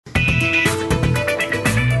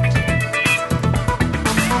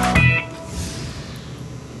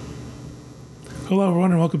Hello,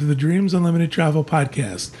 everyone, and welcome to the Dreams Unlimited Travel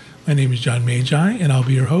Podcast. My name is John Magi, and I'll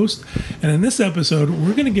be your host. And in this episode,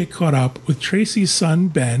 we're going to get caught up with Tracy's son,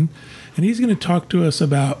 Ben, and he's going to talk to us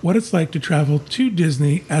about what it's like to travel to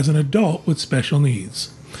Disney as an adult with special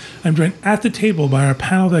needs. I'm joined at the table by our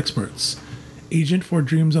panel of experts, agent for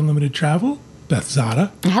Dreams Unlimited Travel, Beth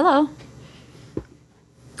Zada. Hello.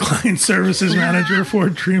 Client Services Manager for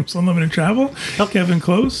Dreams Unlimited Travel, Kevin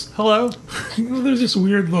Close. Hello. Well, there's this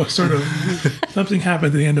weird look, sort of, something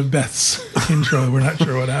happened at the end of Beth's intro. We're not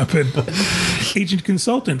sure what happened. Agent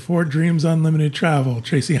Consultant for Dreams Unlimited Travel,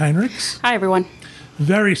 Tracy Heinrichs. Hi, everyone.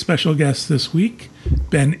 Very special guest this week,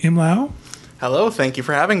 Ben Imlau. Hello, thank you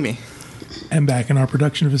for having me. And back in our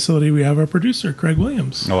production facility, we have our producer, Craig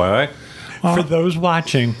Williams. All right. For those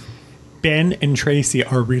watching, Ben and Tracy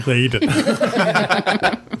are related.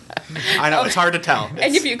 I know, it's hard to tell.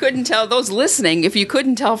 And if you couldn't tell, those listening, if you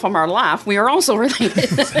couldn't tell from our laugh, we are also related.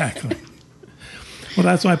 Exactly. Well,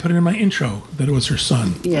 that's why I put it in my intro, that it was her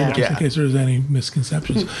son. Yeah. Just in case there's any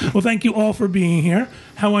misconceptions. Well, thank you all for being here.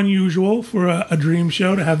 How unusual for a dream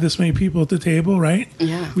show to have this many people at the table, right?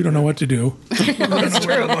 Yeah. We don't know what to do. That's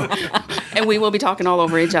true. And we will be talking all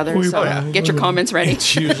over each other, so get your comments ready.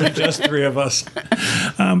 It's usually just three of us.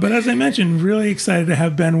 But as I mentioned, really excited to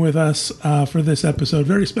have Ben with us for this episode.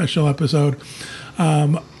 Very special episode.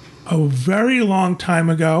 A very long time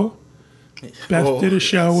ago, Ben did a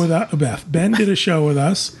show with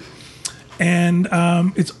us, and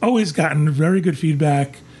it's always gotten very good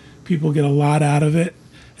feedback. People get a lot out of it,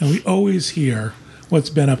 and we always hear what's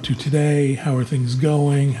Ben up to today, how are things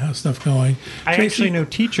going, how's stuff going. I Tracy? actually know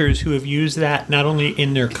teachers who have used that not only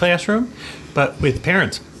in their classroom, but with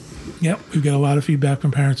parents. Yep, we get a lot of feedback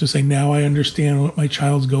from parents who say, now I understand what my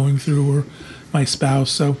child's going through, or my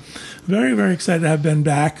spouse. So very, very excited to have Ben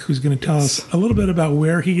back, who's going to tell us a little bit about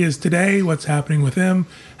where he is today, what's happening with him,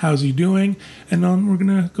 how's he doing, and then we're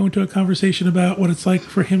going to go into a conversation about what it's like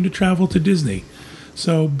for him to travel to Disney.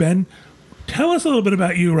 So Ben, tell us a little bit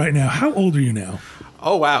about you right now. How old are you now?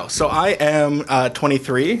 Oh, wow. So I am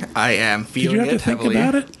 23. I am feeling Did you have to heavily. think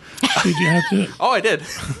about it? Did you have to? Oh, I did.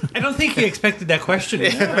 I don't think he expected that question.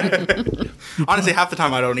 Honestly, half the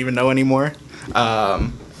time I don't even know anymore.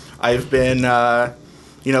 I've been,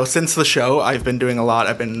 since the show, I've been doing a lot.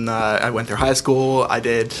 I went through high school. I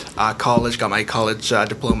did college, got my college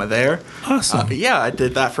diploma there. Awesome. I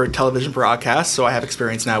did that for television broadcast, so I have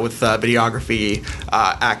experience now with videography,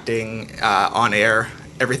 acting, on air,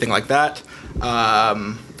 everything like that.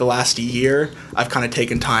 The last year, I've kind of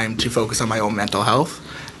taken time to focus on my own mental health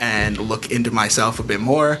and look into myself a bit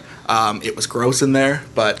more. It was gross in there,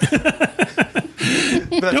 but...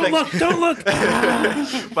 Don't look.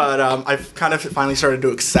 But I've kind of finally started to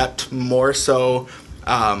accept more so,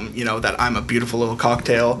 that I'm a beautiful little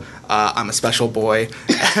cocktail. I'm a special boy.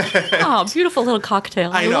 Oh, beautiful little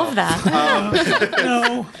cocktail. I know. love that.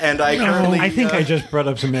 No. And I currently... I think I just brought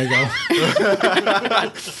up some ego.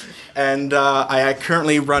 And I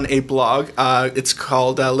currently run a blog. It's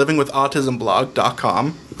called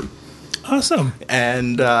livingwithautismblog.com. Awesome.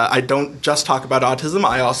 And I don't just talk about autism.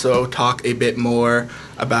 I also talk a bit more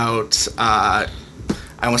about, I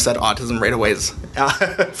almost said autism right away,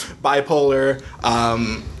 bipolar,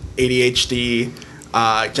 ADHD,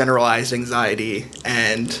 generalized anxiety,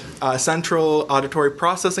 and central auditory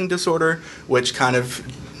processing disorder, which kind of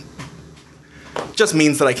just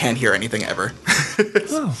means that I can't hear anything ever.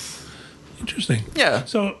 Oh, interesting. Yeah.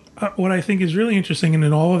 So what I think is really interesting, and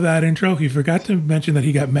in all of that intro, he forgot to mention that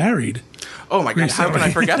he got married. Oh my God, how can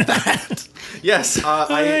I forget that? Yes.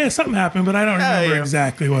 Yeah, something happened, but I don't remember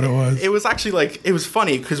exactly what it was. It was actually it was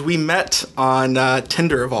funny because we met on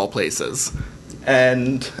Tinder of all places.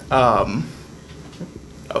 And,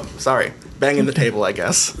 banging the table, I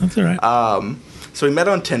guess. That's all right. So we met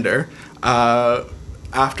on Tinder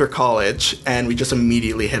after college, and we just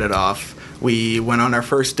immediately hit it off. We went on our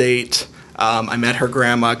first date. I met her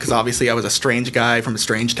grandma because obviously I was a strange guy from a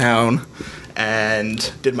strange town,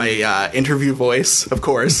 and did my interview voice, of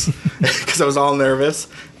course, because I was all nervous.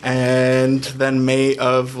 And then May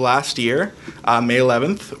of last year, May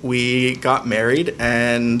 11th, we got married,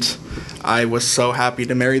 and I was so happy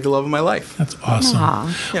to marry the love of my life. That's awesome.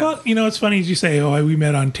 Aww. Well, it's funny as you say, we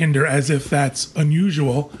met on Tinder, as if that's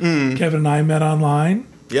unusual. Kevin and I met online.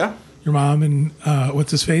 Yeah. Your mom and,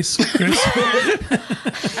 what's his face, Chris?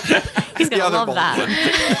 He's going to love that.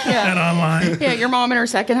 Met online. Yeah, your mom and her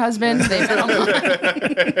second husband, they met online.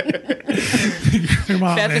 Your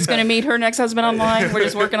mom Beth is going to meet her next husband online. We're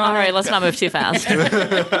just working on All right, let's not move too fast.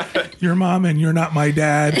 Your mom and You're Not My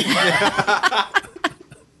Dad.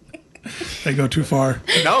 They go too far.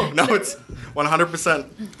 No, it's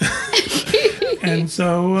 100%. And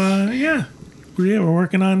so, we're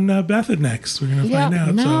working on Bethad next. We're going to find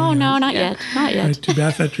out. No, so, no, not yet. Not yet. Right, to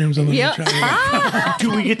Bethad Dreams on the Yep. Travel.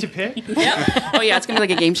 Do we get to pick? Oh yeah, it's gonna be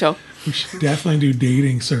like a game show. We should definitely do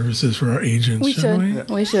dating services for our agents, We shouldn't should.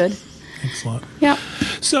 We should. Excellent. Yep.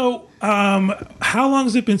 So, how long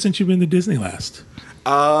has it been since you've been to Disney last?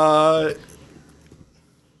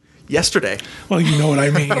 Yesterday. Well, you know what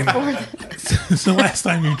I mean. It's the last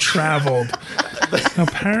time you traveled.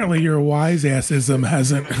 Apparently, your wise assism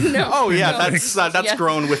hasn't. Oh yeah, that's Yeah.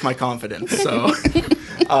 grown with my confidence. So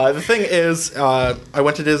the thing is, I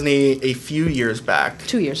went to Disney a few years back.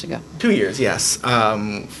 2 years ago. 2 years, yes.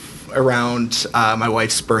 Around my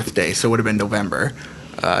wife's birthday, so it would have been November,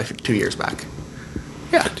 2 years back.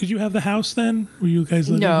 Did you have the house then? Were you guys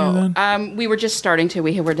living here No. then? We were just starting to.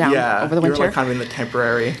 We were down Yeah, over the you were winter. like kind of in the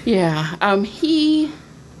temporary. Yeah. He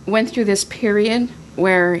went through this period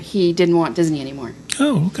where he didn't want Disney anymore.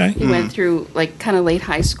 Oh, okay. He went through like kind of late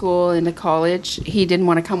high school into college. He didn't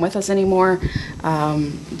want to come with us anymore.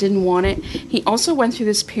 Didn't want it. He also went through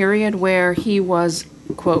this period where he was,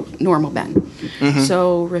 quote, normal Ben.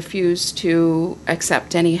 So refused to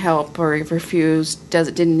accept any help, or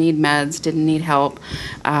didn't need meds, didn't need help,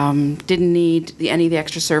 didn't need any of the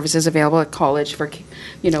extra services available at college for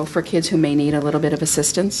kids who may need a little bit of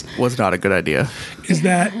assistance. Was not a good idea. Is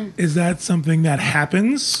that something that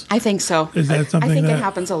happens? I think so. Is that something I think that it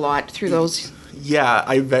happens a lot through those. Yeah,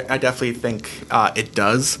 I definitely think it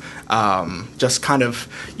does. Just kind of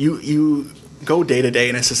you go day to day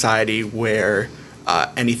in a society where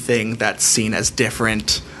anything that's seen as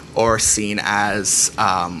different or seen as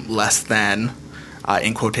less than,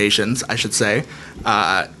 in quotations, I should say,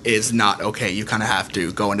 is not okay. You kind of have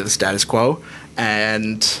to go into the status quo,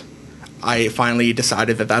 and I finally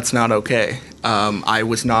decided that that's not okay. I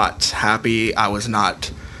was not happy. I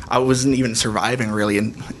wasn't even surviving really,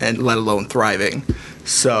 and let alone thriving.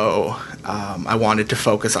 So I wanted to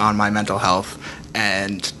focus on my mental health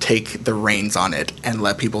and take the reins on it and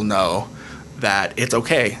let people know that it's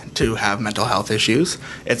okay to have mental health issues.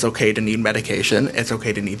 It's okay to need medication. It's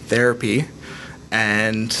okay to need therapy.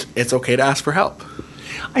 And it's okay to ask for help.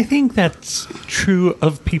 I think that's true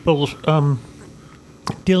of people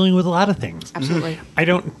dealing with a lot of things. Absolutely. I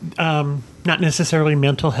don't, not necessarily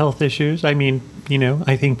mental health issues. I mean,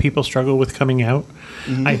 I think people struggle with coming out.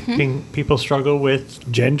 I think people struggle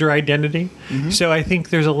with gender identity. So I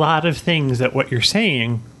think there's a lot of things that what you're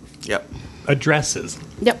saying Yep. addresses.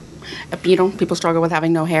 Yep. People struggle with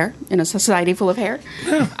having no hair in a society full of hair.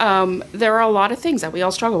 There are a lot of things that we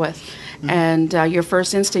all struggle with. And your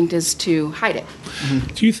first instinct is to hide it.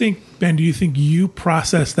 Do you think, Ben, you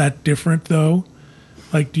process that different though?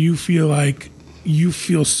 Like, do you feel like you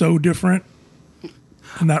feel so different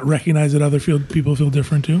and not recognize that other people feel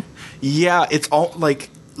different too? Yeah, it's all like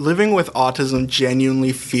living with autism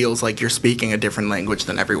genuinely feels like you're speaking a different language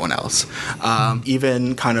than everyone else.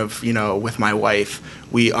 Even kind of, with my wife,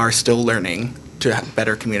 we are still learning to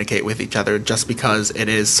better communicate with each other just because it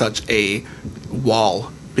is such a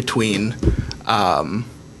wall between,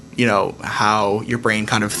 how your brain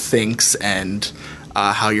kind of thinks and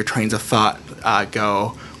how your trains of thought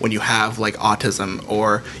go when you have like autism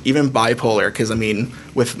or even bipolar. Because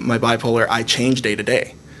with my bipolar, I change day to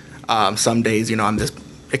day. Some days, I'm this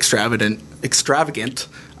extravagant,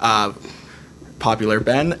 popular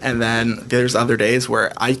Ben, and then there's other days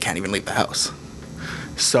where I can't even leave the house.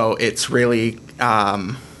 So it's really,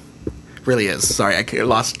 really is. Sorry, I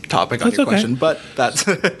lost topic on That's your okay. question, but that's.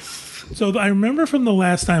 So I remember from the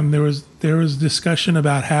last time there was discussion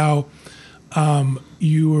about how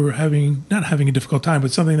you were not having a difficult time,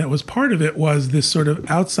 but something that was part of it was this sort of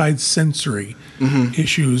outside sensory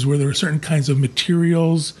issues where there were certain kinds of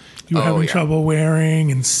materials you were having trouble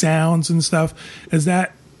wearing and sounds and stuff. Is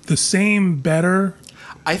that the same, better?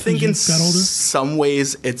 I think in some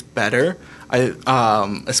ways it's better.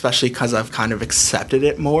 Especially because I've kind of accepted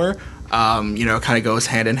it more. It kind of goes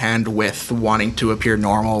hand in hand with wanting to appear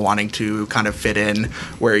normal, wanting to kind of fit in,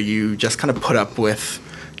 where you just kind of put up with,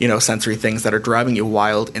 sensory things that are driving you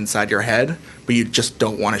wild inside your head, but you just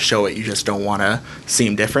don't want to show it. You just don't want to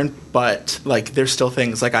seem different. But like, there's still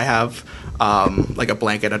things like I have like a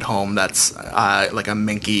blanket at home that's like a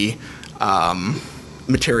minky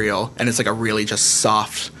material, and it's like a really just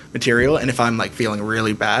soft material. And if I'm like feeling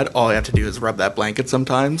really bad, all I have to do is rub that blanket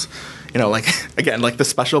sometimes. Like again, like the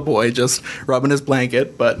special boy just rubbing his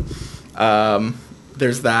blanket. But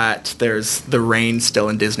there's that. There's the rain still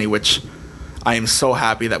in Disney, which I am so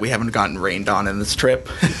happy that we haven't gotten rained on in this trip.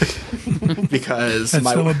 Because that's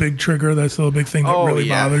still a big trigger. That's still a big thing that really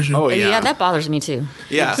bothers you. Oh yeah. Yeah, that bothers me too.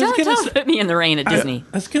 Yeah. Don't put me in the rain at Disney.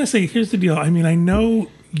 I was going to say, here's the deal. I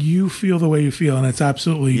know you feel the way you feel, and it's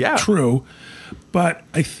absolutely true. But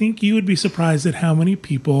I think you would be surprised at how many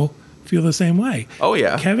people feel the same way. Oh,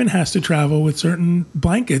 yeah. Kevin has to travel with certain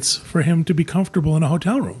blankets for him to be comfortable in a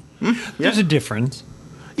hotel room. There's a difference.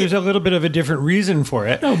 There's a little bit of a different reason for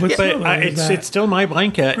it. No, but still, it's still my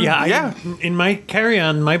blanket. Yeah, in my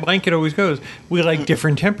carry-on, my blanket always goes. We like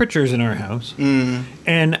different temperatures in our house.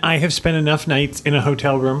 And I have spent enough nights in a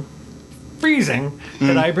hotel room freezing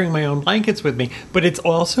that I bring my own blankets with me. But it's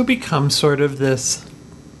also become sort of this,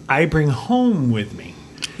 I bring home with me.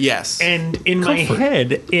 Yes. And in my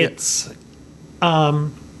head, it's,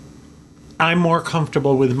 I'm more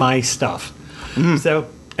comfortable with my stuff. So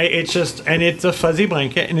it's just, and it's a fuzzy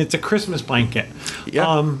blanket, and it's a Christmas blanket.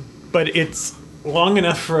 Yeah. But it's long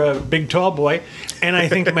enough for a big, tall boy. And I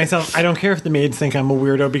think to myself, I don't care if the maids think I'm a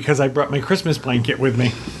weirdo because I brought my Christmas blanket with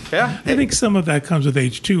me. Yeah. I think some of that comes with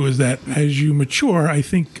age too, is that as you mature, I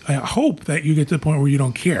hope that you get to the point where you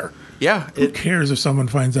don't care. Yeah. Who cares if someone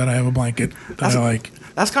finds out I have a blanket that I like?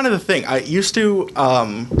 That's kind of the thing. I used to,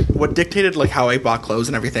 what dictated like how I bought clothes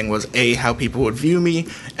and everything was A, how people would view me,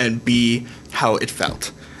 and B, how it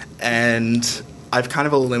felt. And I've kind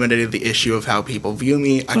of eliminated the issue of how people view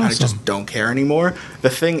me. I kind of just don't care anymore. The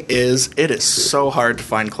thing is, it is so hard to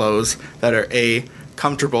find clothes that are A,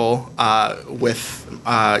 comfortable with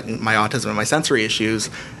my autism and my sensory issues,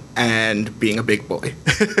 and being a big boy.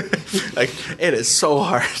 Like, it is so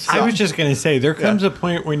hard. So, I was just going to say, there comes a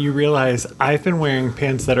point when you realize I've been wearing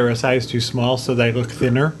pants that are a size too small so they look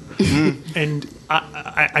thinner. And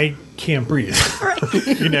I can't breathe,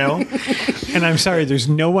 you know? And I'm sorry, there's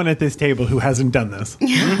no one at this table who hasn't done this.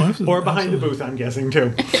 Or behind the booth, I'm guessing,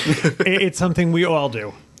 too. It's something we all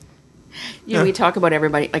do. You know, we talk about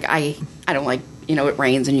everybody, like I don't like, you know, it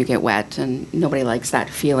rains and you get wet, and nobody likes that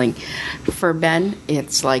feeling. For Ben,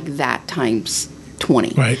 it's like that times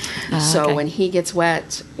 20. Right. So okay. when he gets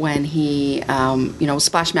wet, when he, you know,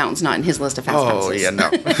 Splash Mountain's not in his list of fast oh, passes. yeah, no.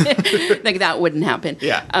 Like that wouldn't happen.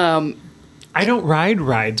 Yeah. I don't ride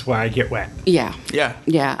rides where I get wet. Yeah. Yeah.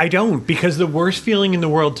 Yeah. I don't, because the worst feeling in the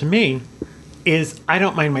world to me is I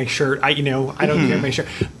don't mind my shirt. I don't care my shirt.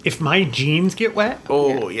 If my jeans get wet,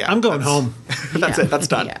 Oh, yeah. I'm going That's- home. That's it. That's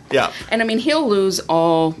done. Yeah. And I mean, he'll lose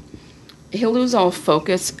all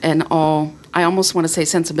focus and all, I almost want to say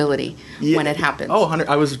sensibility when it happens. Oh, 100.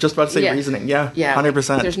 I was just about to say Yeah. reasoning. Yeah. Yeah.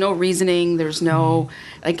 100%. There's no reasoning. There's no,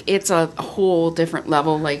 like, it's a whole different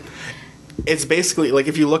level. Like, It's basically like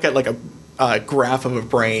if you look at like a graph of a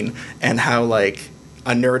brain and how like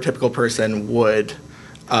a neurotypical person would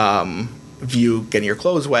view getting your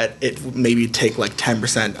clothes wet, it would maybe take like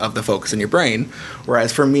 10% of the focus in your brain.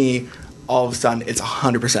 Whereas for me, all of a sudden it's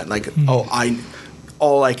 100%. Like,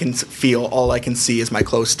 all I can feel, all I can see is my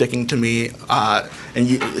clothes sticking to me.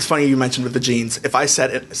 It's funny you mentioned with the jeans. If I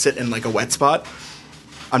sit in like a wet spot,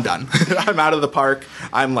 I'm done. I'm out of the park.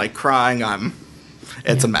 I'm like crying.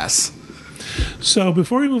 It's a mess. So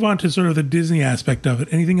before we move on to sort of the Disney aspect of it,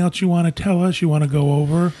 anything else you want to tell us, you want to go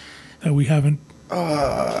over that we haven't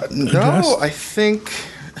addressed? No, I think.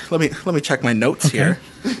 Let me check my notes here.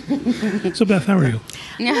 So Beth, how are you?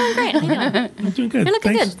 Great. How you doing? I'm doing good. You're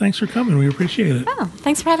looking good. Thanks for coming. We appreciate it. Oh,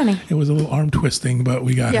 thanks for having me. It was a little arm twisting, but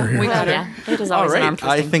we got her here. we Well, got her. yeah, it is All always an arm right,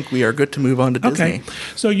 I twisting. think we are good to move on to Disney. Okay.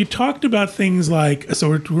 So you talked about things like, so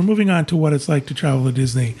we're moving on to what it's like to travel to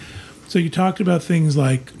Disney. So you talked about things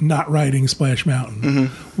like not riding Splash Mountain.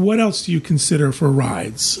 Mm-hmm. What else do you consider for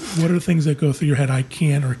rides? What are the things that go through your head? I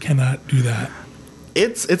can or cannot do that.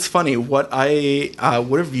 It's funny. What I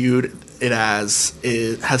would have viewed it as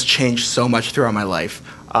has changed so much throughout my life.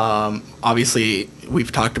 Obviously,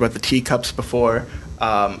 we've talked about the teacups before.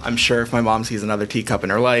 I'm sure if my mom sees another teacup in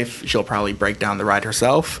her life, she'll probably break down the ride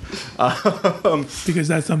herself. Because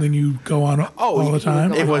that's something you go on all the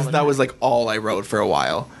time. That was like all I rode for a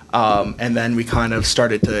while. And then we kind of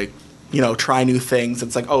started to, try new things.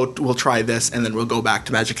 It's like, oh, we'll try this, and then we'll go back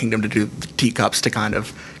to Magic Kingdom to do the teacups to kind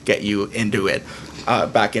of get you into it,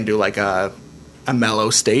 back into like a mellow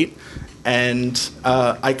state. And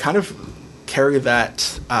I kind of carry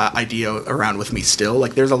that idea around with me still.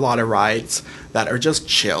 Like, there's a lot of rides that are just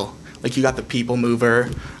chill. Like, you got the People Mover.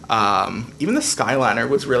 Even the Skyliner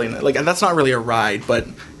was really, like, that's not really a ride, but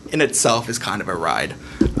in itself is kind of a ride.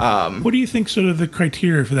 What do you think sort of the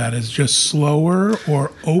criteria for that is? Just slower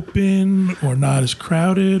or open or not as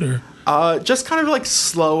crowded or? Just kind of like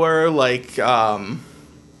slower,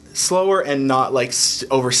 slower and not like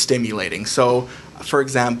overstimulating. So, for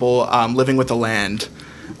example, Living with the Land,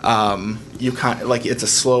 you kind of, like, it's a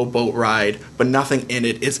slow boat ride, but nothing in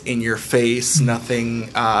it is in your face. Nothing,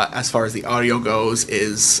 as far as the audio goes,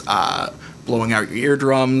 is blowing out your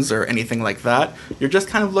eardrums or anything like that. You're just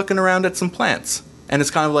kind of looking around at some plants, and it's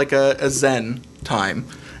kind of like a zen time.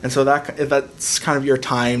 And so that's kind of your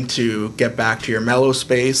time to get back to your mellow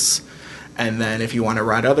space. And then if you want to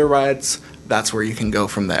ride other rides, that's where you can go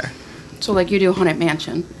from there. So like you do Haunted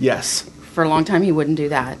Mansion. Yes. For a long time, he wouldn't do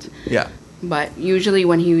that. Yeah. But usually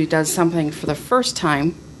when he does something for the first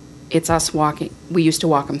time, it's us walking. We used to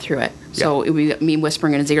walk him through it. So it would be me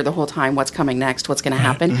whispering in his ear the whole time, what's coming next, what's going to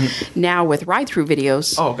happen. Now with ride-through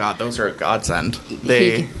videos. Oh, God, those are a godsend.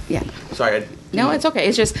 Yeah. Sorry. No, it's okay.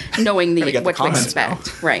 It's just knowing Gotta get what the to comments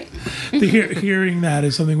expect. Right. Hearing that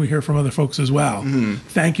is something we hear from other folks as well.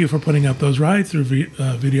 Thank you for putting up those ride-through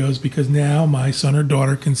videos, because now my son or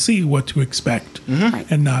daughter can see what to expect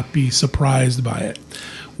and not be surprised by it.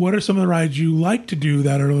 What are some of the rides you like to do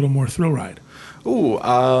that are a little more thrill ride? Ooh,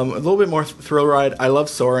 a little bit more thrill ride. I love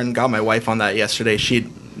Soarin'. Got my wife on that yesterday. She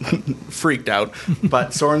freaked out.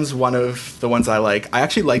 But Soarin's one of the ones I like. I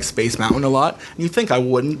actually like Space Mountain a lot. You'd think I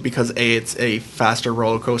wouldn't, because it's a faster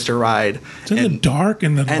roller coaster ride. It's in the dark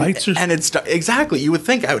and the lights are... And it's... Exactly. You would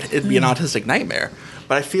think it'd be an autistic nightmare.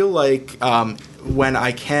 But I feel like when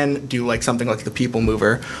I can do like something like the People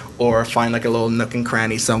Mover, or find like a little nook and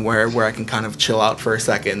cranny somewhere where I can kind of chill out for a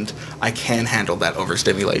second, I can handle that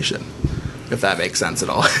overstimulation. If that makes sense at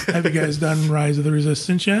all. Have you guys done Rise of the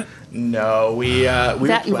Resistance yet? No, we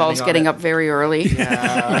that involves getting up very early,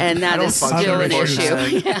 and that is still an issue.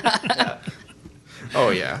 Oh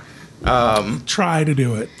yeah. Try to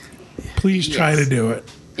do it. Please try to do it.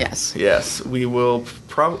 Yes. Yes, we will.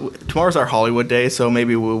 Probably tomorrow's our Hollywood day, so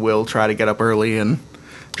maybe we will try to get up early and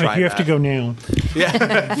try. Like you have to go now.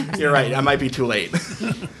 Yeah, you're right. I might be too late.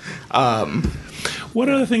 What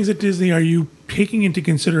other things at Disney are you taking into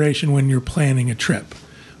consideration when you're planning a trip?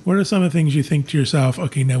 What are some of the things you think to yourself,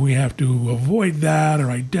 okay, now we have to avoid that, or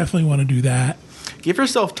I definitely want to do that? Give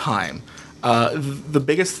yourself time. The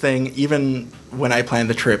biggest thing, even when I planned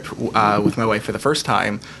the trip with my wife for the first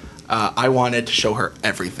time, I wanted to show her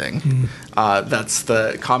everything. That's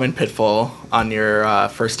the common pitfall on your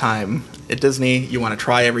first time at Disney. You want to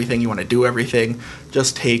try everything. You want to do everything.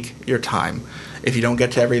 Just take your time. If you don't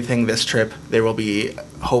get to everything this trip, there will be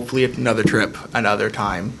hopefully another trip another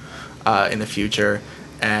time in the future.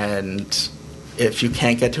 And if you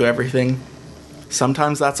can't get to everything,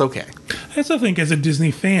 sometimes that's okay. I also think as a Disney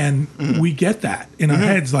fan, we get that in our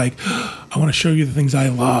heads. Like, I want to show you the things I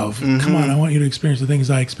love. Come on, I want you to experience the things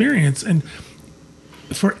I experience. And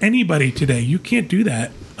for anybody today, you can't do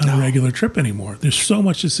that on a regular trip anymore. There's so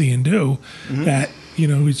much to see and do that,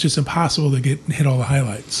 it's just impossible to hit all the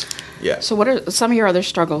highlights. Yeah. So what are some of your other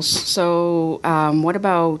struggles? So what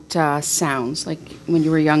about sounds? Like when you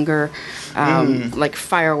were younger, like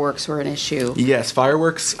fireworks were an issue. Yes,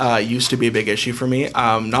 fireworks used to be a big issue for me.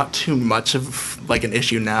 Not too much of like an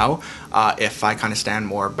issue now if I kind of stand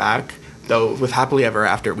more back. Though with Happily Ever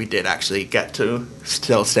After, we did actually get to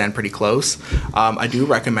still stand pretty close. I do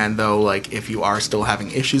recommend, though, like if you are still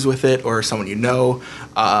having issues with it, or someone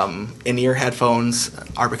in-ear headphones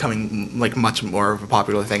are becoming like much more of a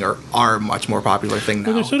popular thing, or are a much more popular thing now.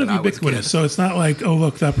 Well, they're sort of ubiquitous, so it's not like, oh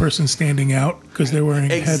look, that person's standing out because they're wearing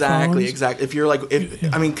headphones. Exactly. If you're like,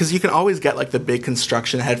 because you can always get like the big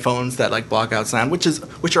construction headphones that like block out sound,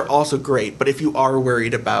 which are also great. But if you are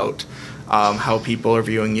worried about how people are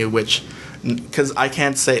viewing you, because I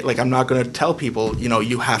can't say, like, I'm not going to tell people,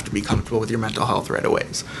 you have to be comfortable with your mental health right away,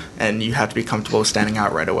 and you have to be comfortable with standing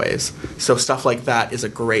out right away. So stuff like that is a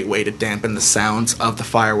great way to dampen the sounds of the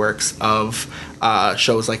fireworks, of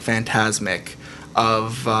shows like Fantasmic,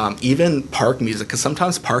 of even park music, because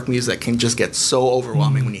sometimes park music can just get so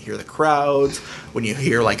overwhelming when you hear the crowds, when you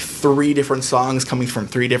hear like 3 different songs coming from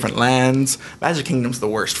 3 different lands. Magic Kingdom's the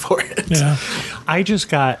worst for it. Yeah. I just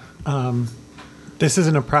got... this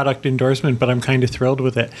isn't a product endorsement, but I'm kind of thrilled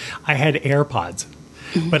with it. I had AirPods,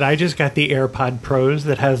 but I just got the AirPod Pros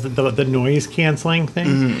that has the noise canceling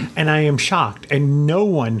thing, and I am shocked. And no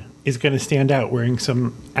one is going to stand out wearing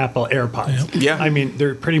some Apple AirPods. Yeah. I mean,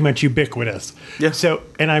 they're pretty much ubiquitous. Yeah. So,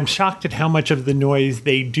 and I'm shocked at how much of the noise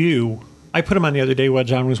they do. I put them on the other day while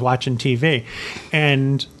John was watching TV,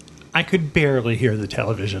 and I could barely hear the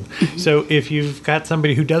television. So if you've got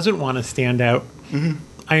somebody who doesn't want to stand out,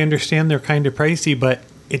 I understand they're kind of pricey, but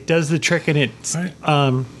it does the trick, and it's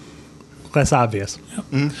less obvious.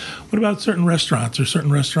 Yep. What about certain restaurants? Or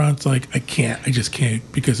certain restaurants like I just can't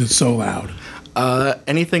because it's so loud?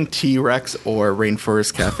 Anything T-Rex or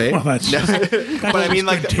Rainforest Cafe. Well, that's just, but I mean,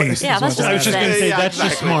 like, taste. Yeah, that's just I was just going to say, that's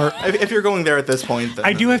just smart. If you're going there at this point, then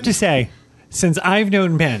I do have to say, since I've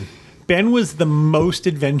known Ben was the most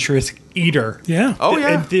adventurous eater. Yeah. Oh,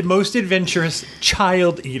 yeah. The most adventurous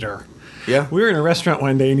child eater. Yeah. We were in a restaurant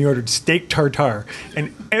one day and he ordered steak tartare,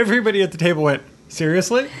 and everybody at the table went,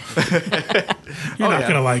 Seriously? You're not yeah.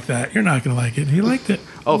 going to like that. You're not going to like it. He liked it.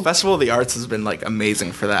 Oh, Festival of the Arts has been like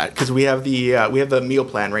amazing for that because we have the meal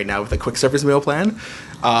plan right now with the quick service meal plan,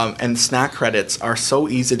 and snack credits are so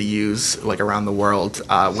easy to use like around the world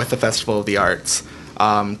with the Festival of the Arts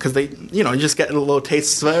because they you just get a little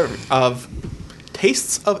tastes of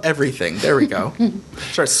everything. There we go.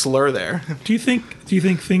 Try to slur there. Do you think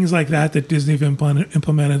things like that Disney have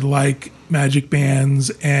implemented, like magic bands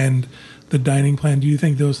and the dining plan, do you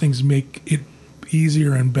think those things make it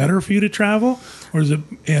easier and better for you to travel, or is it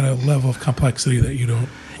at a level of complexity that you don't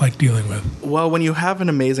like dealing with? Well, when you have an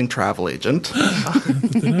amazing travel agent,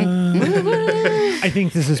 I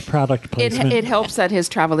think this is product placement. It helps that his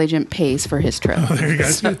travel agent pays for his trip. There you go.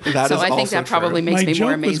 that So is I think also that probably true. makes My me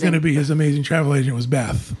more joke was going to amazing. be his amazing travel agent was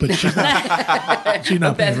Beth, but she's not, she's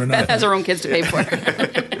not paying for Beth nothing. has her own kids to pay for.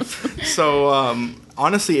 So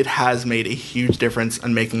honestly, it has made a huge difference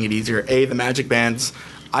in making it easier. The magic bands.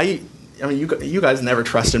 I mean, you guys never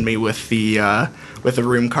trusted me with the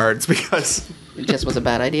room cards because It just was a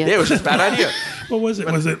bad idea. it was just a bad idea. What was it?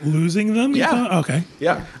 Was it losing them? you Yeah. thought? Okay.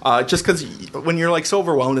 Yeah, just because when you're like so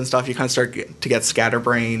overwhelmed and stuff, you kind of start to get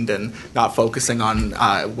scatterbrained and not focusing on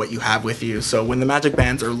what you have with you. So when the magic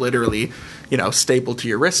bands are literally, stapled to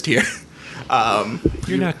your wrist here,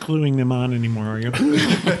 You're not gluing them on anymore, are you?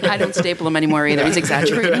 I don't staple him anymore either. He's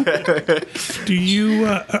exaggerating. Do you?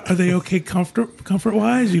 Are they okay comfort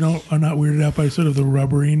wise? You are not weirded out by sort of the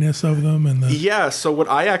rubberiness of them and the. yeah. So what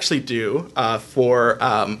I actually do for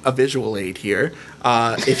a visual aid here,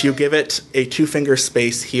 if you give it a 2-finger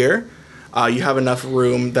space here, you have enough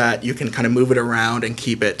room that you can kind of move it around and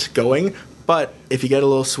keep it going. But if you get a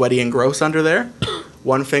little sweaty and gross under there,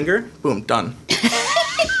 1 finger, boom, done.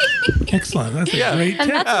 Excellent. That's a Yeah. great And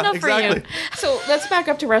tip. that's enough exactly. for you. So let's back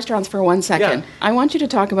up to restaurants for 1 second. Yeah. I want you to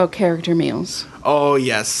talk about character meals. Oh,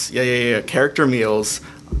 yes. Yeah. Character meals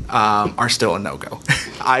are still a no-go.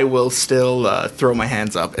 I will still throw my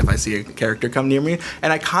hands up if I see a character come near me.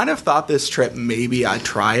 And I kind of thought this trip maybe I'd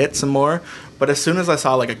try it some more. But as soon as I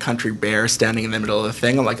saw like a country bear standing in the middle of the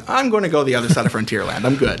thing, I'm like, I'm going to go the other side of Frontierland.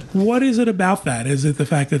 I'm good. What is it about that? Is it the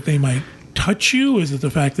fact that they might touch you? Is it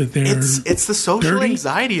the fact that they're It's the social dirty?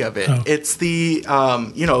 anxiety of it. Oh. It's the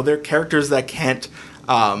they're characters that can't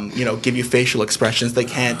give you facial expressions. They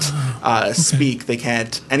can't speak. They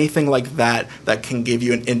can't anything like that can give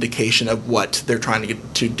you an indication of what they're trying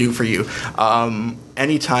to do for you.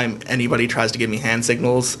 Anytime anybody tries to give me hand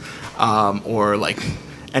signals or like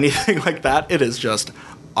anything like that, it is just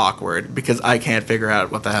awkward because I can't figure out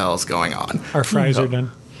what the hell is going on. Our fries are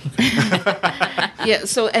done. Yeah,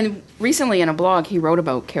 so, and recently in a blog, he wrote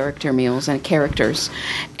about character meals and characters.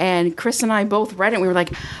 And Chris and I both read it, and we were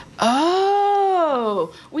like,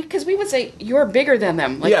 oh, because we would say, you're bigger than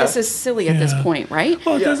them. Like, Yeah. this is silly at this Yeah. point, right?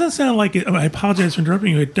 Well, it Yeah. doesn't sound like it. I apologize for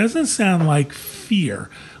interrupting you. It doesn't sound like fear.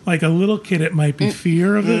 Like a little kid, it might be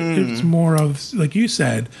fear of it. It's more of, like you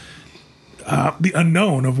said, the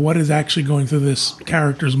unknown of what is actually going through this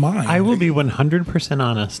character's mind. I will be 100%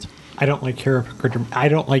 honest. I don't like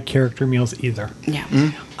character meals either. Yeah.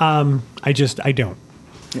 I don't.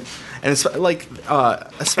 And it's like And for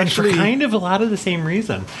especially kind of a lot of the same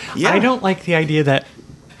reason. Yeah. I don't like the idea that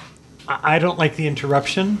I don't like the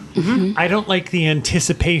interruption. I don't like the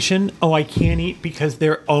anticipation. Oh, I can't eat because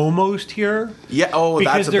they're almost here. yeah. Oh,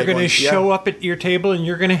 Because that's a they're big going one. to show up at your table and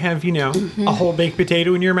you're going to have, a whole baked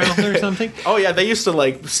potato in your mouth or something. Oh yeah, they used to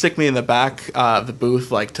like stick me in the back of the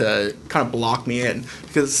booth like to kind of block me in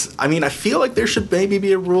because I mean I feel like there should maybe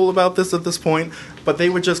be a rule about this at this point, but they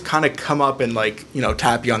would just kind of come up and like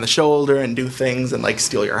tap you on the shoulder and do things and like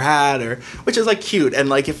steal your hat which is like cute and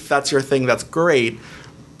like if that's your thing that's great,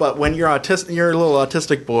 but when you're a little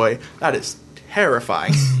autistic boy, that is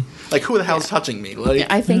terrifying. Like who the hell's touching me? Like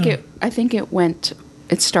I think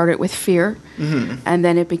it started with fear, and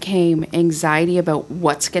then it became anxiety about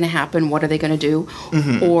what's going to happen, what are they going to do,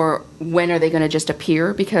 or when are they going to just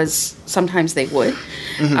appear, because sometimes they would.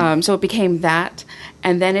 So it became that,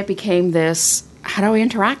 and then it became this, how do I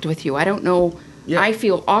interact with you? I don't know. Yeah. I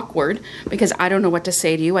feel awkward because I don't know what to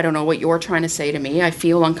say to you. I don't know what you're trying to say to me. I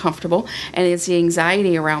feel uncomfortable, and it's the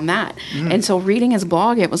anxiety around that. And so reading his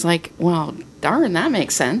blog, it was like, well, darn, that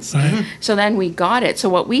makes sense. So then we got it. So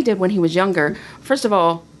what we did when he was younger, first of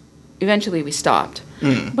all, eventually we stopped.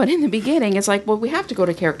 But in the beginning, it's like, well, we have to go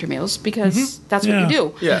to character meals because that's what you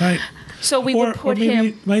do. Yeah. Right. So we Or would put maybe him...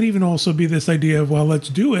 it might even also be this idea of, well, let's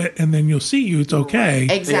do it, and then you'll see it's okay.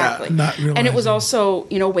 Exactly. Yeah. Not And it was realizing.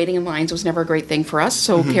 also, waiting in lines was never a great thing for us.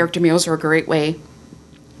 So character meals are a great way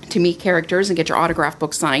to meet characters and get your autograph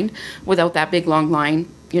book signed without that big long line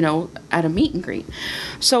at a meet and greet.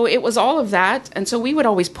 So it was all of that. And so we would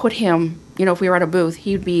always put him, if we were at a booth,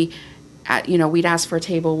 he'd be at, we'd ask for a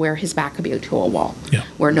table where his back could be to a wall, Yeah.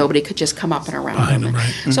 where nobody could just come up and around Behind him. him,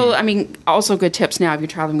 right. So, I mean, also good tips now if you're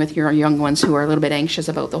traveling with your young ones who are a little bit anxious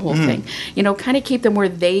about the whole thing. Kind of keep them where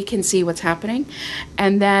they can see what's happening.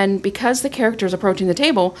 And then because the character is approaching the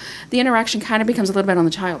table, the interaction kind of becomes a little bit on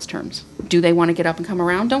the child's terms. Do they want to get up and come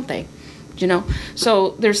around? Don't they?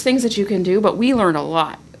 So there's things that you can do, but we learned a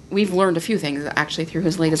lot. We've learned a few things actually through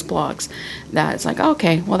his latest blogs that it's like,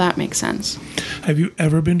 okay, well, that makes sense. Have you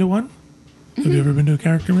ever been to one? Have you ever been to a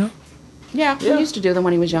character meal? Yeah, he used to do them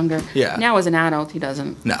when he was younger. Yeah. Now as an adult, he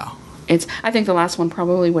doesn't. No. I think the last one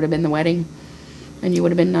probably would have been the wedding, and you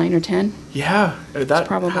would have been 9 or 10. Yeah, that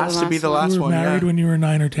probably has the to be last the one. last You were one. married Yeah. when you were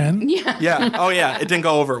 9 or 10? Yeah. Yeah. Oh, yeah. It didn't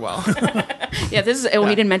go over well. Yeah, this is. Oh,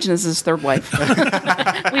 he didn't mention this is his third wife.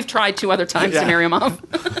 We've tried 2 other times to Yeah. marry him off.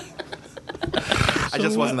 I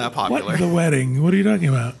just wasn't that popular. What, the wedding? What are you talking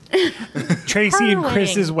about? Tracy and Hurling.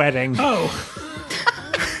 Chris's wedding. Oh.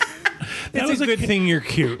 It's was a a good ca- thing you're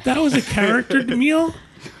cute. That was a character meal?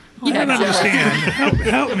 I don't understand.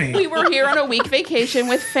 Help me. We were here on a week vacation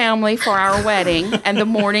with family for our wedding, and the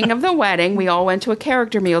morning of the wedding, we all went to a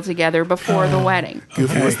character meal together before the wedding.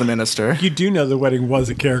 Goofy was the minister. You do know the wedding was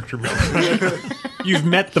a character meal. You've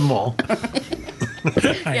met them all.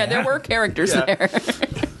 Yeah, there were characters Yeah. there.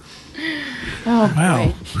 Oh, Wow.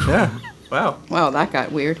 boy. Yeah. Wow. Wow, that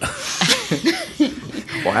got weird.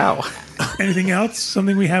 Wow. Anything else?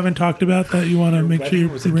 Something we haven't talked about that you want to make sure you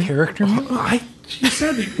Was a character meal? You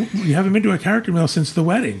said that you haven't been to a character meal since the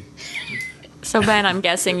wedding. So, Ben, I'm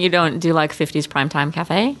guessing you don't do like 50s Primetime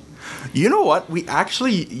Cafe? You know what? We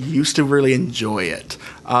actually used to really enjoy it.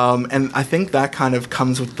 And I think that kind of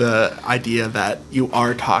comes with the idea that you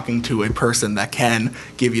are talking to a person that can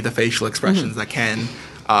give you the facial expressions, that can,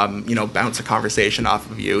 bounce a conversation off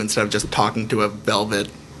of you instead of just talking to a velvet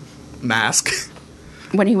mask.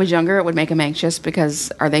 When he was younger, it would make him anxious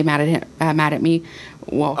because are they mad at him? Mad at me?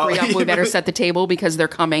 Well, hurry up! We better set the table because they're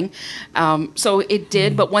coming. So it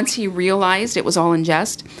did, but once he realized it was all in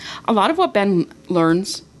jest, a lot of what Ben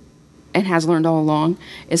learns and has learned all along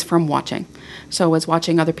is from watching. So it's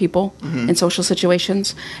watching other people in social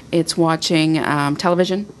situations. It's watching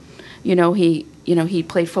television. He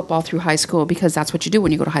played football through high school because that's what you do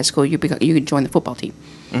when you go to high school. You join the football team.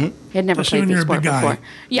 He had never Especially when played the you're a sport big guy. before.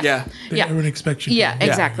 Yeah. Everyone expects you to. Yeah,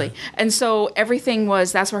 exactly. And so everything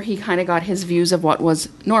that's where he kind of got his views of what was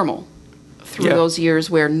normal through those years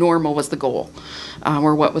where normal was the goal,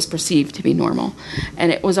 or what was perceived to be normal. And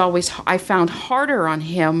it was always, I found, harder on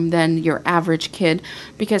him than your average kid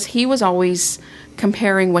because he was always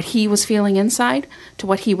comparing what he was feeling inside to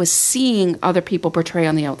what he was seeing other people portray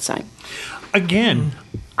on the outside. Again,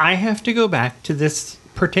 I have to go back to this.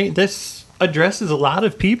 This addresses a lot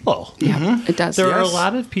of people. Yeah, it does. There are a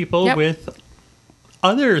lot of people Yep. with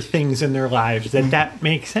other things in their lives that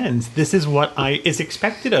makes sense. This is what is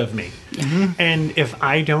expected of me. And if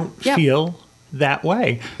I don't Yep. feel that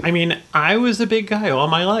way, I mean, I was a big guy all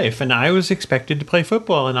my life and I was expected to play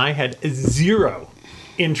football and I had zero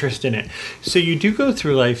interest in it. So you do go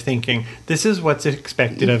through life thinking, this is what's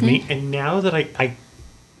expected of me. And now that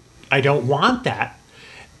I don't want that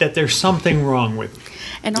there's something wrong with me.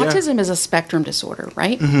 And autism is a spectrum disorder,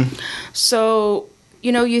 right? So,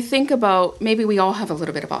 you think about maybe we all have a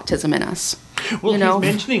little bit of autism in us. Well, You know? he's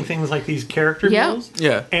mentioning things like these character Yeah. meals.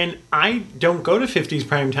 Yeah. And I don't go to 50s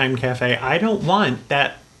Primetime Cafe. I don't want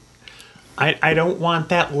that. I don't want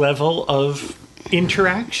that level of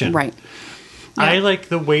interaction. Right. I Yeah. like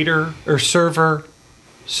the waiter or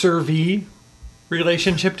servee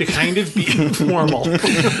relationship to kind of be formal.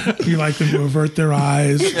 You like them to avert their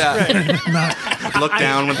eyes. Yeah. Not Look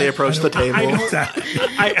down when they approach the table. exactly.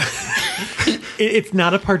 It's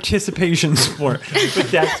not a participation sport, but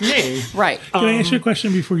that's me. Right. Can I ask you a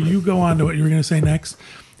question before you go on to what you were going to say next?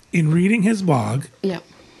 In reading his blog, Yeah.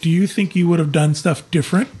 do you think you would have done stuff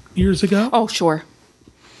different years ago? Oh, sure.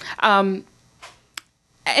 And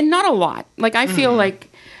not a lot. Like I feel like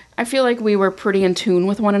we were pretty in tune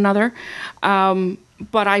with one another.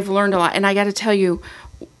 But I've learned a lot, and I got to tell you,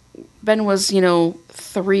 Ben was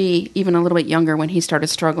 3, even a little bit younger when he started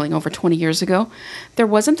struggling over 20 years ago. There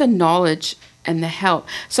wasn't the knowledge and the help.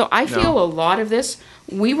 So I feel a lot of this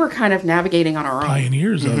we were kind of navigating on our own.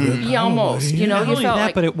 Pioneers of it. Yeah, almost. probably. You know, Not you only felt that,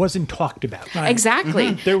 like but it wasn't talked about.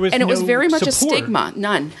 exactly. There was and it was no very much support. a stigma,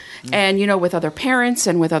 none. And with other parents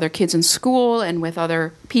and with other kids in school and with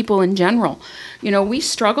other people in general, we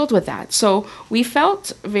struggled with that. So we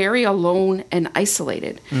felt very alone and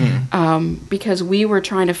isolated because we were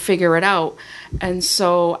trying to figure it out. And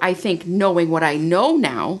so I think knowing what I know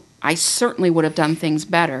now I certainly would have done things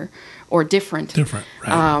better or different. Different,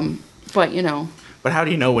 right? But, you know, But how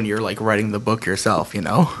do you know when you're like writing the book yourself? You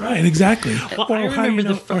know. Right, exactly. Well, I or how do you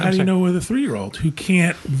remember know, or how do you know with a 3-year-old who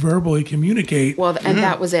can't verbally communicate well, and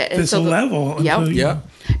that was it. And this level? Yep. until you- Yeah.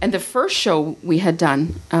 And the first show we had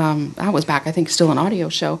done, that was back, I think, still an audio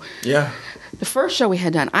show. Yeah. The first show we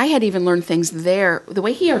had done, I had even learned things there. The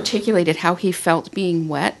way he articulated how he felt being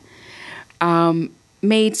wet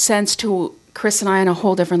made sense to Chris and I on a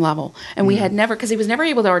whole different level. And we had never, because he was never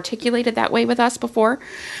able to articulate it that way with us before.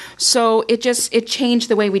 So it changed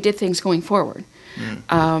the way we did things going forward.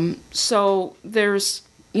 So there's,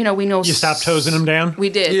 you know, we know. You stopped hosing him down? We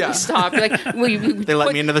did. Yeah. We stopped. Like we They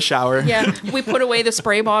let me into the shower. Yeah, we put away the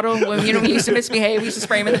spray bottle when we used to misbehave. We used to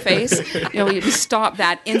spray him in the face. You know, we stopped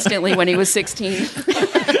that instantly when he was 16.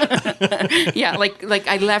 Yeah, like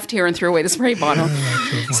I left here and threw away the spray bottle.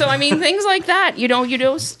 So I mean, things like that. You know.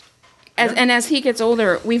 As he gets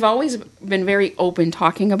older, we've always been very open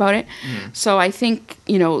talking about it. So I think,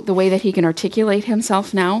 you know, the way that he can articulate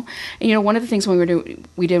himself now, and, you know, one of the things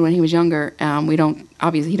we did when he was younger, we don't,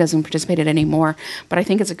 obviously he doesn't participate in it anymore, but I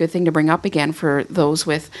think it's a good thing to bring up again for those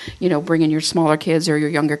with, you know, bringing your smaller kids or your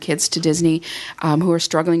younger kids to Disney who are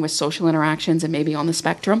struggling with social interactions and maybe on the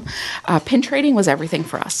spectrum. Pin trading was everything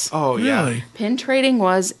for us. Oh yeah. Really? Pin trading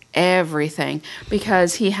was everything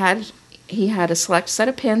because he had a select set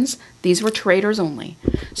of pins. These were traders only.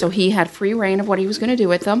 So he had free reign of what he was going to do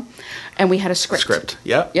with them. And we had a script.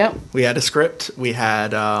 Yep. Yep. We had a script. We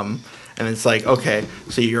had, and it's like, okay,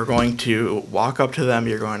 so you're going to walk up to them.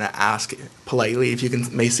 You're going to ask politely if you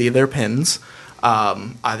may see their pins.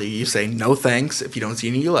 Either you say no thanks if you don't see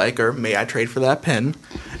any you like, or may I trade for that pin?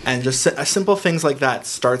 And just simple things like that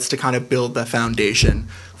starts to kind of build the foundation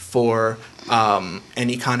for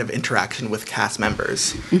any kind of interaction with cast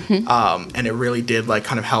members. And it really did like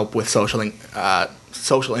kind of help with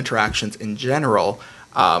social interactions in general.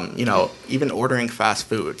 You know, even ordering fast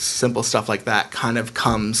foods, simple stuff like that kind of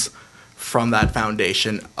comes from that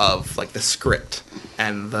foundation of like the script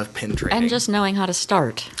and the pin trading. And just knowing how to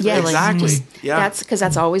start. Yeah, exactly. Yeah. That's because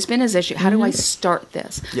that's always been his issue. How do I start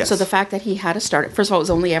this? Yes. So the fact that he had to start it, first of all, it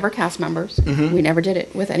was only ever cast members. We never did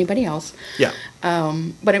it with anybody else. Yeah.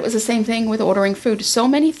 But it was the same thing with ordering food. So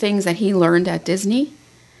many things that he learned at Disney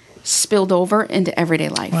spilled over into everyday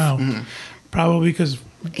life. Wow. Probably because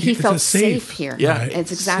He it's felt a safe here. Yeah. Right.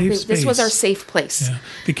 It's exactly, Safe this was space. our safe place. Yeah.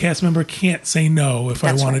 The cast member can't say no if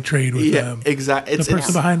That's I want right. to trade with Yeah, them. exactly. The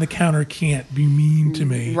person behind the counter can't be mean to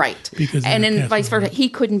me. Right. Because and they're a then cast vice member. versa, he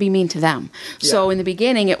couldn't be mean to them. So Yeah. in the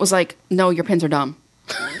beginning, it was like, no, your pins are dumb.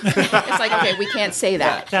 It's like, okay, we can't say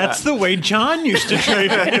that. That's the way John used to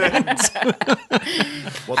trade.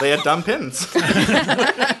 Well, they had dumb pins.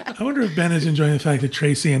 I wonder if Ben is enjoying the fact that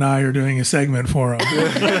Tracy and I are doing a segment for him.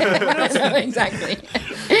 Exactly.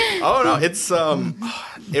 Oh no, it's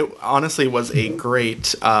it honestly was a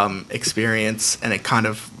great experience, and it kind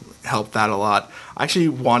of helped that a lot. I actually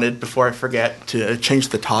wanted, before I forget, to change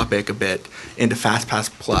the topic a bit into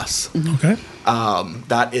FastPass Plus. Okay.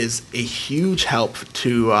 That is a huge help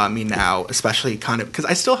to me now, especially kind of because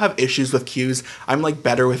I still have issues with queues. I'm like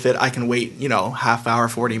better with it. I can wait, you know, half hour,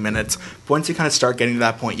 40 minutes. But once you kind of start getting to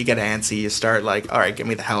that point, you get antsy. You start like, all right, get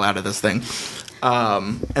me the hell out of this thing.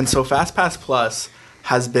 And so FastPass Plus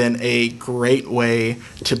has been a great way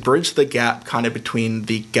to bridge the gap kind of between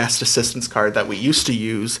the guest assistance card that we used to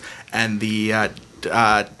use and the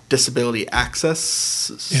disability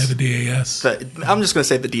access. Yeah, the DAS. I'm just going to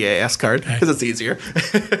say the DAS card because it's easier.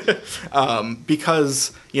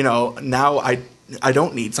 Because, you know, now I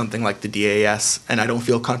don't need something like the DAS, and I don't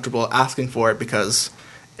feel comfortable asking for it because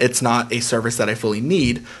it's not a service that I fully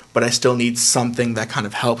need, but I still need something that kind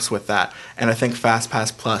of helps with that. And I think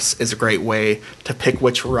FastPass Plus is a great way to pick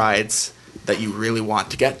which rides that you really want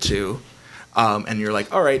to get to. And you're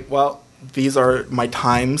like, all right, well, these are my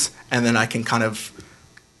times, and then I can kind of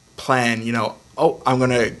plan, you know, oh, I'm going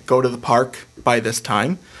to go to the park by this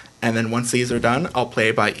time, and then once these are done, I'll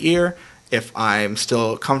play by ear. If I'm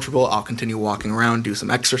still comfortable, I'll continue walking around, do some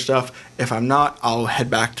extra stuff. If I'm not, I'll head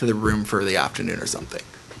back to the room for the afternoon or something.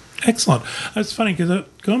 Excellent. That's funny because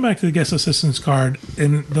going back to the guest assistance card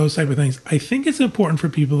and those type of things, I think it's important for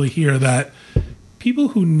people to hear that people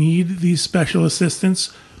who need these special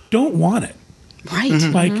assistants don't want it. Right.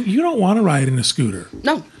 Like, you don't want to ride in a scooter.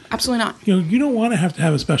 No, absolutely not. You know, you don't want to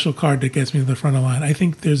have a special card that gets me to the front of the line. I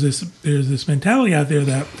think there's this mentality out there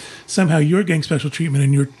that somehow you're getting special treatment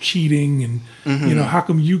and you're cheating, and you know, how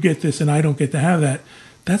come you get this and I don't get to have that?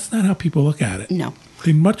 That's not how people look at it. No.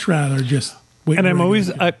 They'd much rather just wait. And I'm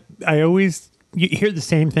always, I I always, you hear the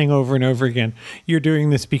same thing over and over again. You're doing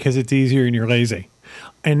this because it's easier and you're lazy.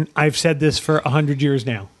 And I've said this for 100 years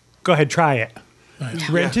now. Go ahead, try it. Right.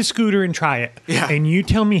 Rent a scooter and try it. Yeah. And you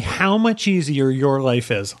tell me how much easier your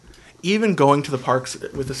life is. Even going to the parks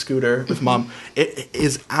with a scooter with mom, it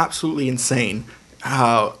is absolutely insane.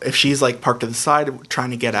 If she's like parked to the side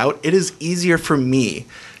trying to get out, it is easier for me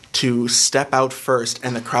to step out first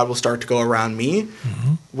and the crowd will start to go around me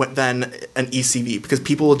than an ECV, because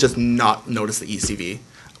people will just not notice the ECV.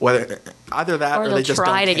 Whether either that Or or they'll they just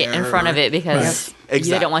try don't to get in care. front of it because Right. they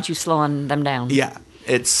Exactly. don't want you slowing them down. Yeah,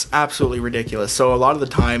 it's absolutely ridiculous. So a lot of the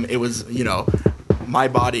time it was, my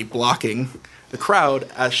body blocking the crowd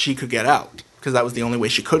as she could get out, because that was the only way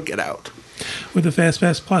she could get out. With the Fast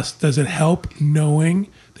Pass Plus, does it help knowing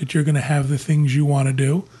that you're going to have the things you want to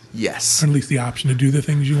do, Yes. or at least the option to do the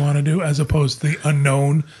things you want to do, as opposed to the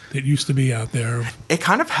unknown that used to be out there? It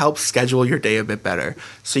kind of helps schedule your day a bit better.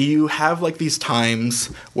 So you have like these times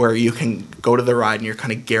where you can go to the ride and you're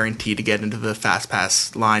kind of guaranteed to get into the Fast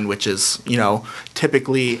Pass line, which is,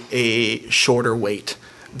 typically a shorter wait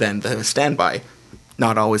than the standby.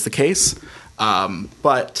 Not always the case.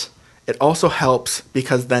 But it also helps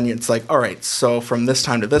because then it's like, all right, so from this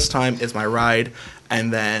time to this time is my ride,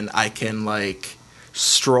 and then I can like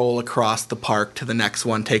stroll across the park to the next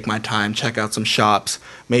one, take my time, check out some shops,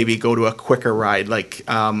 maybe go to a quicker ride. Like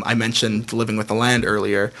I mentioned Living with the Land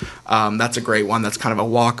earlier. That's a great one. That's kind of a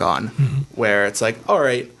walk-on where it's like, all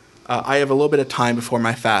right, I have a little bit of time before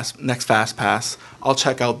my next Fast Pass. I'll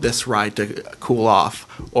check out this ride to cool off,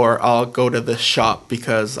 or I'll go to this shop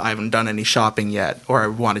because I haven't done any shopping yet, or I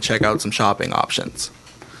want to check out some shopping options.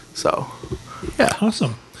 So, yeah.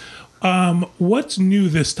 Awesome. What's new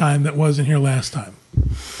this time that wasn't here last time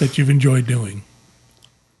that you've enjoyed doing?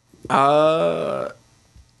 So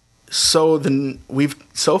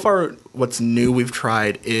far what's new we've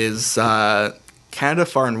tried is Canada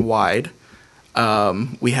Far and Wide.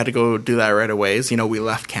 We had to go do that right away. We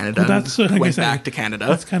left Canada That's and like I went said, back to Canada.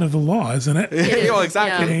 That's kind of the law, isn't it? Well,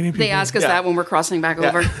 exactly. Canadian They people. ask us Yeah. that when we're crossing back Yeah.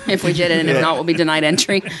 over, if we did it, and if not, we'll be denied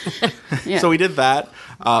entry. Yeah. So we did that,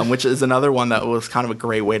 which is another one that was kind of a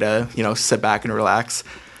great way to, sit back and relax.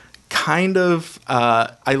 Kind of,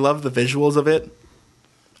 I love the visuals of it.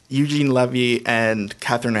 Eugene Levy and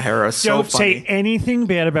Catherine O'Hara are so Don't funny. say anything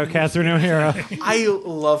bad about Catherine O'Hara. I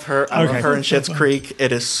love her. I love Okay. her in Schitt's Creek.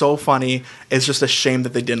 It is so funny. It's just a shame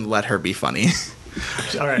that they didn't let her be funny.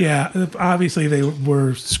 All right. Yeah, obviously they were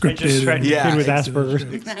I scripted. just threatened Yeah. kid with Asperger's.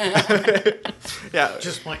 Yeah,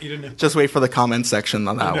 Just want you to know. just wait for the comment section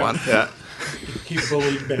on that one. Yeah. Keep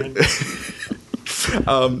bullied, Ben.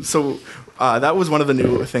 So that was one of the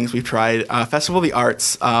new things we've tried. Festival of the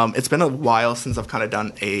Arts. It's been a while since I've kind of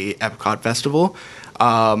done a Epcot festival.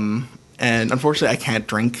 And unfortunately, I can't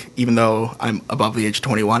drink, even though I'm above the age of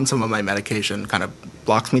 21. Some of my medication kind of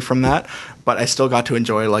blocks me from that. But I still got to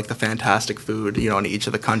enjoy like the fantastic food, in each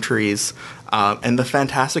of the countries, and the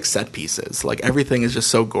fantastic set pieces. Like everything is just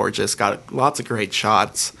so gorgeous. Got lots of great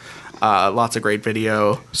shots, lots of great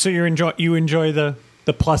video. So you enjoy the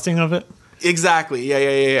plussing of it? Exactly.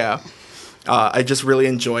 Yeah. I just really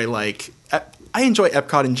enjoy I enjoy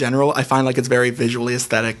Epcot in general. I find like it's very visually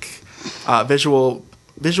aesthetic,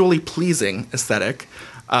 visually pleasing aesthetic,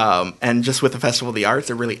 and just with the Festival of the Arts,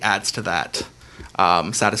 it really adds to that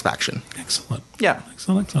satisfaction. Excellent. Yeah.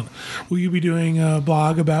 Excellent. Will you be doing a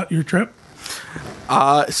blog about your trip?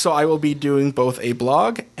 So I will be doing both a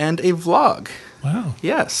blog and a vlog. Wow.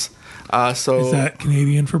 Yes. Is that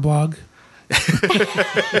Canadian for blog?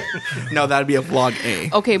 No, that'd be a vlog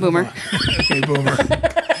A. Okay, Boomer. Okay, boomer.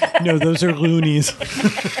 No, those are loonies.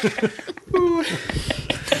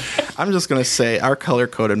 I'm just gonna say our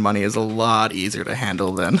color-coded money is a lot easier to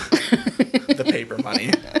handle than the paper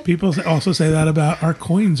money. People also say that about our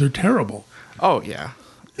coins are terrible. Oh yeah,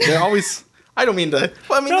 they're always. I don't mean to.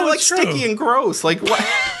 Well, I mean No, they're like it's true. sticky and gross. Like what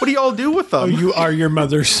do y'all do with them? Oh, you are your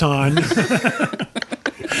mother's son.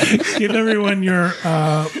 Give everyone your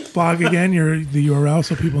blog again, the URL,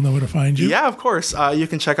 so people know where to find you. Yeah, of course. You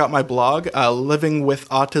can check out my blog,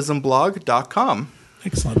 livingwithautismblog.com.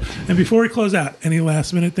 Excellent. And before we close out, any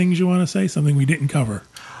last minute things you want to say? Something we didn't cover?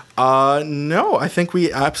 No, I think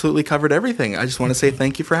we absolutely covered everything. I just want to say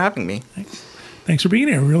thank you for having me. Thanks for being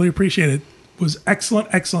here. Really appreciate it. It was excellent,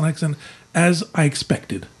 as I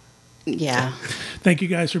expected. Yeah. Thank you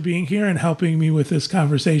guys for being here and helping me with this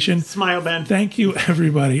conversation. Smile, Ben. Thank you,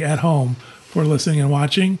 everybody at home, for listening and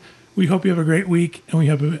watching. We hope you have a great week, and we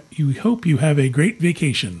hope you have a great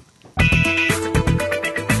vacation.